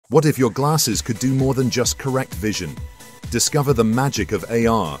What if your glasses could do more than just correct vision? Discover the magic of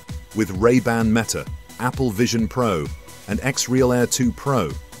AR with Ray-Ban Meta, Apple Vision Pro, and XReal Air 2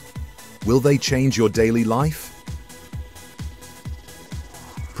 Pro. Will they change your daily life?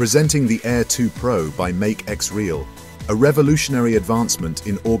 Presenting the Air 2 Pro by XReal, a revolutionary advancement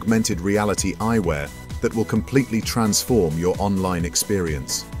in augmented reality eyewear that will completely transform your online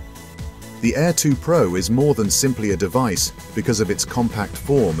experience. The Air 2 Pro is more than simply a device because of its compact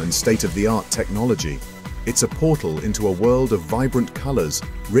form and state-of-the-art technology. It's a portal into a world of vibrant colors,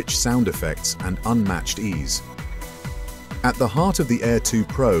 rich sound effects, and unmatched ease. At the heart of the Air 2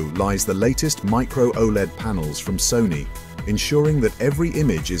 Pro lies the latest micro OLED panels from Sony, ensuring that every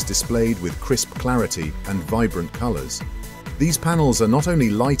image is displayed with crisp clarity and vibrant colors. These panels are not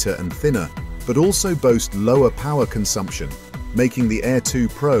only lighter and thinner, but also boast lower power consumption, making the Air 2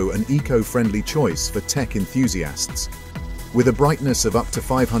 Pro an eco-friendly choice for tech enthusiasts. With a brightness of up to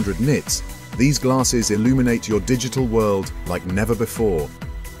 500 nits, these glasses illuminate your digital world like never before,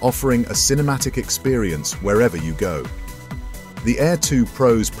 offering a cinematic experience wherever you go. The Air 2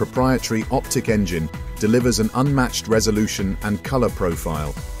 Pro's proprietary optic engine delivers an unmatched resolution and color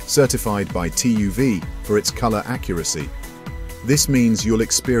profile, certified by TÜV for its color accuracy. This means you'll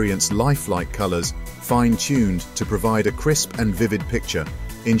experience lifelike colors, fine-tuned to provide a crisp and vivid picture,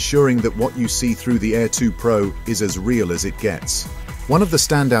 ensuring that what you see through the Air 2 Pro is as real as it gets. One of the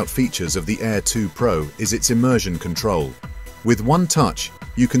standout features of the Air 2 Pro is its immersion control. With one touch,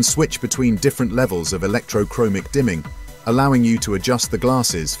 you can switch between different levels of electrochromic dimming, allowing you to adjust the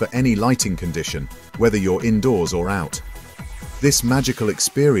glasses for any lighting condition, whether you're indoors or out. This magical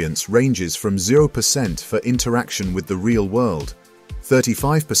experience ranges from 0% for interaction with the real world,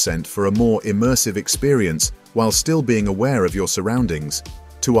 35% for a more immersive experience while still being aware of your surroundings,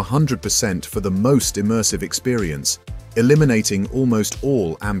 to 100% for the most immersive experience, eliminating almost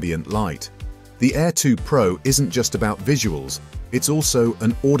all ambient light. The Air 2 Pro isn't just about visuals, it's also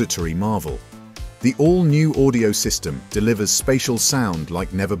an auditory marvel. The all-new audio system delivers spatial sound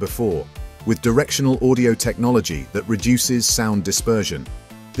like never before, with directional audio technology that reduces sound dispersion.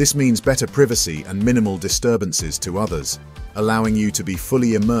 This means better privacy and minimal disturbances to others, allowing you to be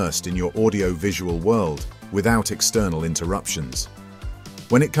fully immersed in your audio-visual world without external interruptions.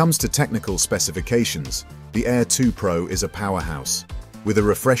 When it comes to technical specifications, the Air 2 Pro is a powerhouse. With a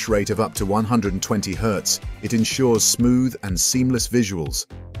refresh rate of up to 120 Hz, it ensures smooth and seamless visuals,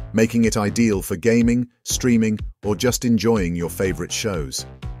 making it ideal for gaming, streaming, or just enjoying your favorite shows.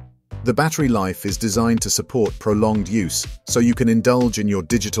 The battery life is designed to support prolonged use, so you can indulge in your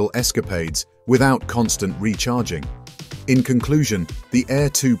digital escapades without constant recharging. In conclusion, the Air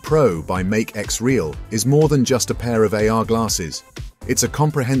 2 Pro by XReal is more than just a pair of AR glasses. It's a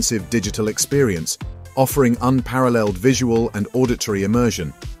comprehensive digital experience, offering unparalleled visual and auditory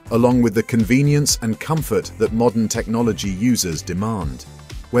immersion, along with the convenience and comfort that modern technology users demand.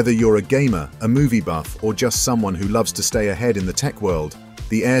 Whether you're a gamer, a movie buff, or just someone who loves to stay ahead in the tech world,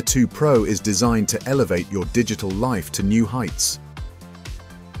 the Air 2 Pro is designed to elevate your digital life to new heights.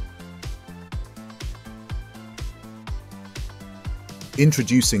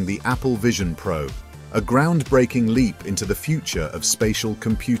 Introducing the Apple Vision Pro, a groundbreaking leap into the future of spatial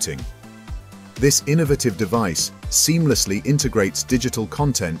computing. This innovative device seamlessly integrates digital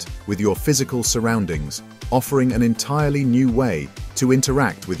content with your physical surroundings, offering an entirely new way to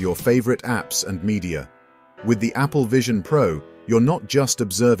interact with your favorite apps and media. With the Apple Vision Pro, you're not just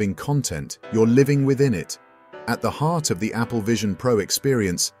observing content, you're living within it. At the heart of the Apple Vision Pro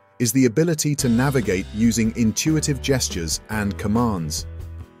experience is the ability to navigate using intuitive gestures and commands.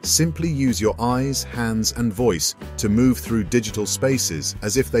 Simply use your eyes, hands, and voice to move through digital spaces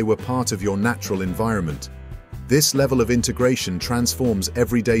as if they were part of your natural environment. This level of integration transforms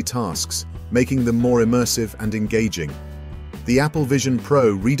everyday tasks, making them more immersive and engaging. The Apple Vision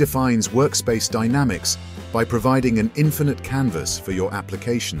Pro redefines workspace dynamics by providing an infinite canvas for your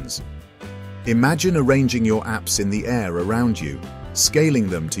applications. Imagine arranging your apps in the air around you, scaling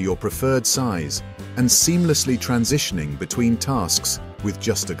them to your preferred size, and seamlessly transitioning between tasks with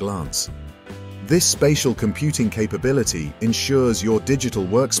just a glance. This spatial computing capability ensures your digital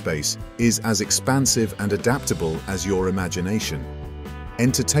workspace is as expansive and adaptable as your imagination.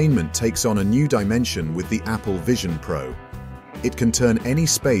 Entertainment takes on a new dimension with the Apple Vision Pro. It can turn any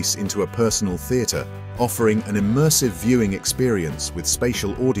space into a personal theater, offering an immersive viewing experience with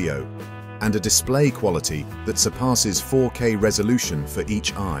spatial audio and a display quality that surpasses 4K resolution for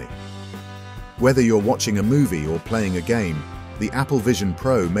each eye. Whether you're watching a movie or playing a game, the Apple Vision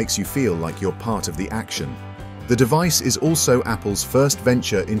Pro makes you feel like you're part of the action. The device is also Apple's first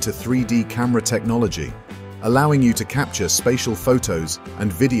venture into 3D camera technology, allowing you to capture spatial photos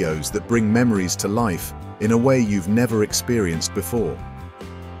and videos that bring memories to life in a way you've never experienced before.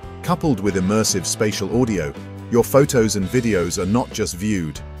 Coupled with immersive spatial audio, your photos and videos are not just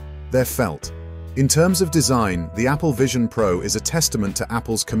viewed, they're felt. In terms of design, the Apple Vision Pro is a testament to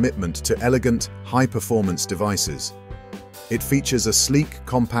Apple's commitment to elegant, high-performance devices. It features a sleek,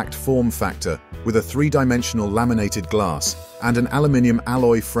 compact form factor with a three-dimensional laminated glass and an aluminium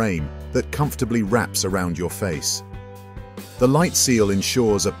alloy frame that comfortably wraps around your face. The light seal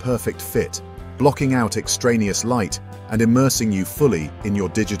ensures a perfect fit, blocking out extraneous light and immersing you fully in your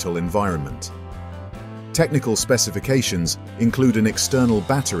digital environment. Technical specifications include an external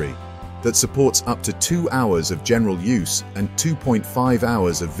battery that supports up to 2 hours of general use and 2.5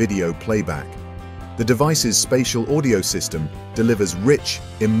 hours of video playback. The device's spatial audio system delivers rich,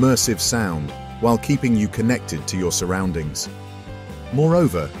 immersive sound while keeping you connected to your surroundings.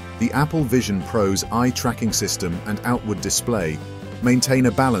 Moreover, the Apple Vision Pro's eye tracking system and outward display maintain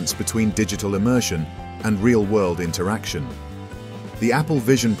a balance between digital immersion and real-world interaction. The Apple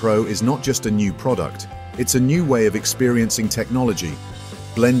Vision Pro is not just a new product, it's a new way of experiencing technology,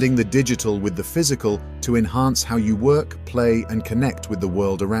 blending the digital with the physical to enhance how you work, play, and connect with the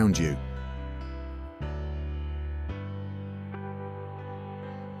world around you.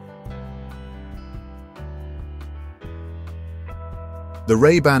 The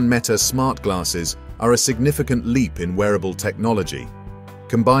Ray-Ban Meta smart glasses are a significant leap in wearable technology,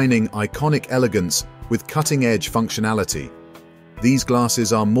 combining iconic elegance with cutting-edge functionality. These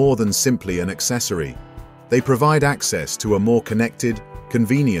glasses are more than simply an accessory. They provide access to a more connected,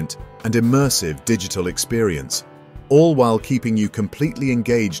 convenient, and immersive digital experience, all while keeping you completely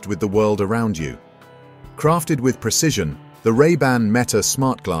engaged with the world around you. Crafted with precision, the Ray-Ban Meta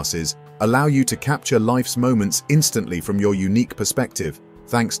smart glasses allow you to capture life's moments instantly from your unique perspective,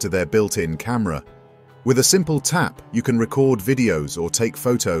 thanks to their built-in camera. With a simple tap, you can record videos or take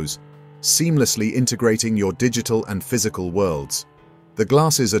photos, seamlessly integrating your digital and physical worlds. The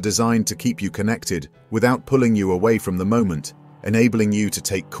glasses are designed to keep you connected without pulling you away from the moment, enabling you to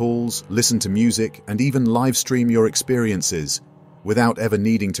take calls, listen to music, and even live stream your experiences without ever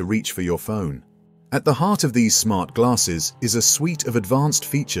needing to reach for your phone. At the heart of these smart glasses is a suite of advanced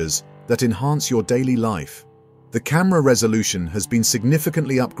features that enhance your daily life. The camera resolution has been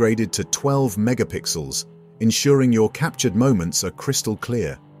significantly upgraded to 12 megapixels, ensuring your captured moments are crystal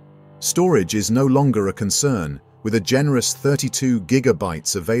clear. Storage is no longer a concern, with a generous 32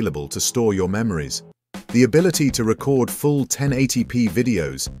 gigabytes available to store your memories. The ability to record full 1080p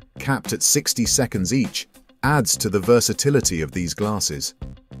videos, capped at 60 seconds each, adds to the versatility of these glasses.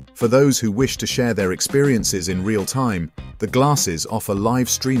 For those who wish to share their experiences in real time, the glasses offer live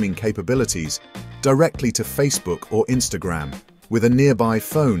streaming capabilities directly to Facebook or Instagram, with a nearby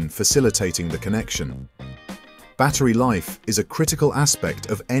phone facilitating the connection. Battery life is a critical aspect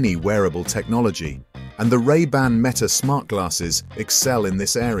of any wearable technology, and the Ray-Ban Meta smart glasses excel in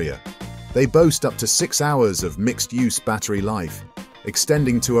this area. They boast up to 6 hours of mixed-use battery life,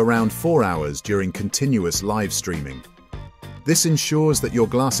 extending to around 4 hours during continuous live streaming. This ensures that your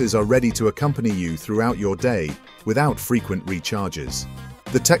glasses are ready to accompany you throughout your day without frequent recharges.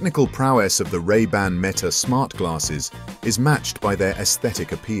 The technical prowess of the Ray-Ban Meta smart glasses is matched by their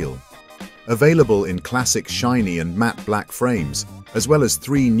aesthetic appeal. Available in classic shiny and matte black frames, as well as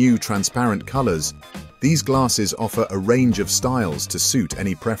 3 new transparent colors, these glasses offer a range of styles to suit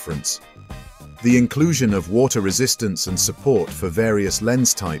any preference. The inclusion of water resistance and support for various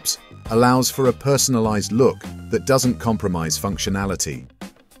lens types allows for a personalized look that doesn't compromise functionality.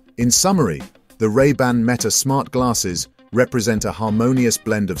 In summary, the Ray-Ban Meta smart glasses represent a harmonious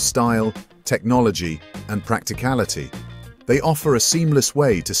blend of style, technology, and practicality. They offer a seamless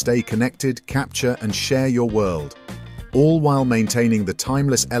way to stay connected, capture, and share your world, all while maintaining the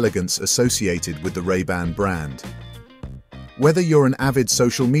timeless elegance associated with the Ray-Ban brand. Whether you're an avid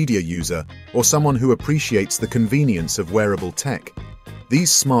social media user or someone who appreciates the convenience of wearable tech,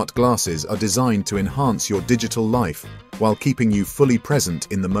 these smart glasses are designed to enhance your digital life while keeping you fully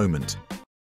present in the moment.